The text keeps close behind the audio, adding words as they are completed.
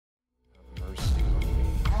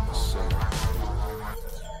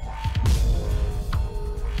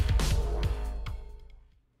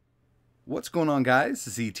What's going on, guys?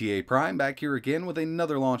 ZTA Prime back here again with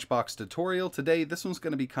another LaunchBox tutorial. Today this one's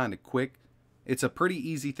going to be kind of quick. It's a pretty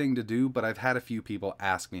easy thing to do, but I've had a few people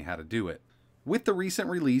ask me how to do it. With the recent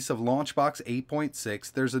release of LaunchBox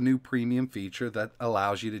 8.6, there's a new premium feature that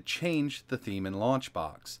allows you to change the theme in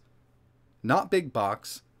LaunchBox. Not Big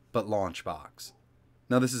Box, but LaunchBox.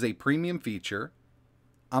 Now this is a premium feature.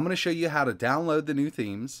 I'm going to show you how to download the new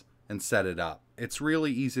themes and set it up. It's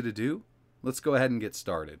really easy to do. Let's go ahead and get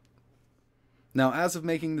started. Now, as of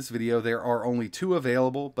making this video, there are only 2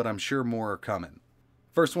 available, but I'm sure more are coming.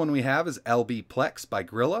 First one we have is LB Plex by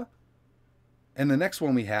Gorilla. And the next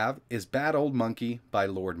one we have is Bad Old Monkey by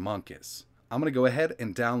Lord Monkus. I'm going to go ahead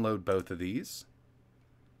and download both of these.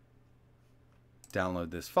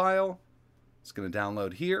 Download this file. It's going to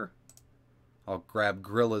download here. I'll grab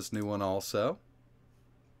Gorilla's new one also.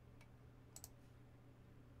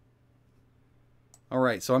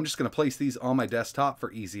 Alright, so I'm just going to place these on my desktop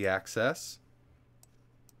for easy access.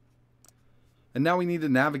 And now we need to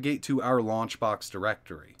navigate to our LaunchBox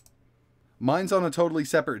directory. Mine's on a totally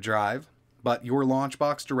separate drive, but your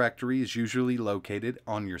LaunchBox directory is usually located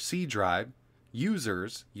on your C drive,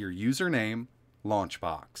 users, your username,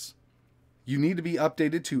 LaunchBox. You need to be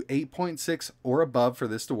updated to 8.6 or above for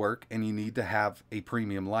this to work, and you need to have a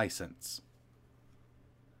premium license.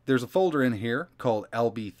 There's a folder in here called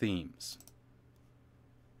LB Themes.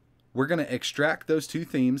 We're going to extract those 2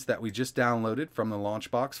 themes that we just downloaded from the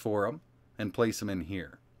LaunchBox forum and place them in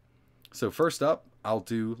here. So first up, I'll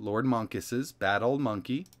do Lord Monkus's Bad Old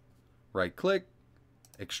Monkey. Right click,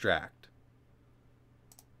 extract.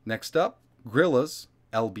 Next up, Gorilla's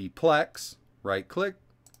LB Plex. Right click,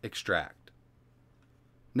 extract.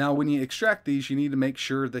 Now when you extract these, you need to make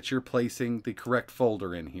sure that you're placing the correct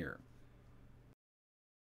folder in here.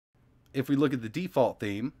 If we look at the default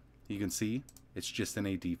theme, you can see it's just in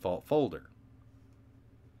a default folder.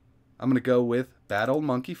 I'm going to go with Bad Old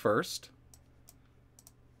Monkey first.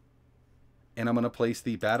 And I'm going to place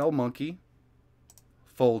the Bad Old Monkey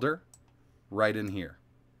folder right in here.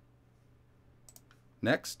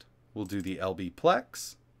 Next, we'll do the LB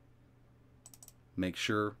Plex. Make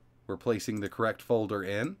sure we're placing the correct folder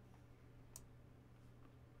in.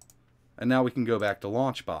 And now we can go back to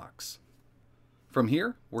LaunchBox. From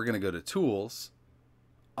here, we're going to go to Tools,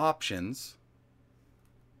 Options,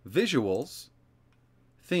 Visuals,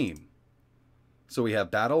 Theme. So we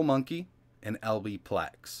have Bad Old Monkey and LB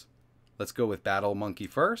Plex. Let's go with Bad Old Monkey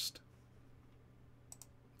first.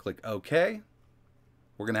 Click OK.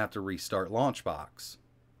 We're going to have to restart LaunchBox.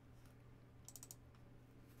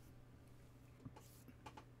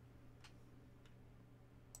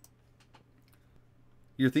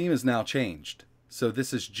 Your theme is now changed. So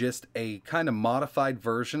this is just a kind of modified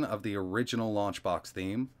version of the original LaunchBox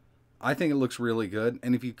theme. I think it looks really good,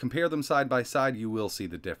 and if you compare them side by side, you will see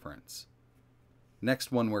the difference.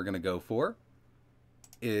 Next one we're going to go for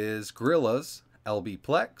is Gorilla's LB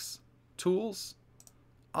Plex, Tools,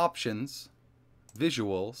 Options,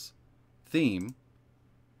 Visuals, Theme,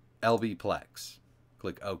 LB Plex.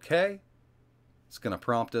 Click OK. It's going to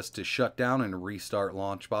prompt us to shut down and restart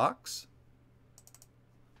LaunchBox.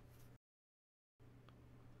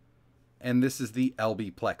 And this is the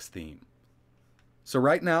LB Plex theme. So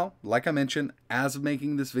right now, like I mentioned, as of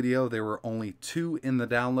making this video, there were only 2 in the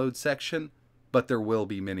download section, but there will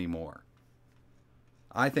be many more.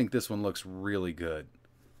 I think this one looks really good.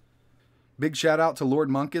 Big shout out to Lord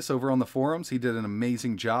Monkus over on the forums. He did an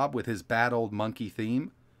amazing job with his Bad Old Monkey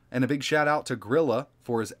theme. And a big shout out to Gorilla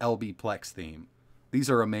for his LB Plex theme. These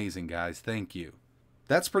are amazing, guys. Thank you.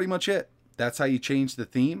 That's pretty much it. That's how you change the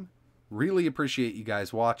theme. Really appreciate you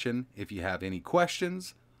guys watching. If you have any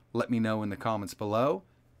questions, let me know in the comments below.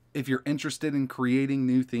 If you're interested in creating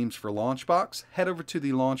new themes for LaunchBox, head over to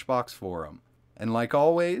the LaunchBox forum. And like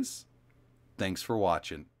always, thanks for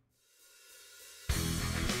watching.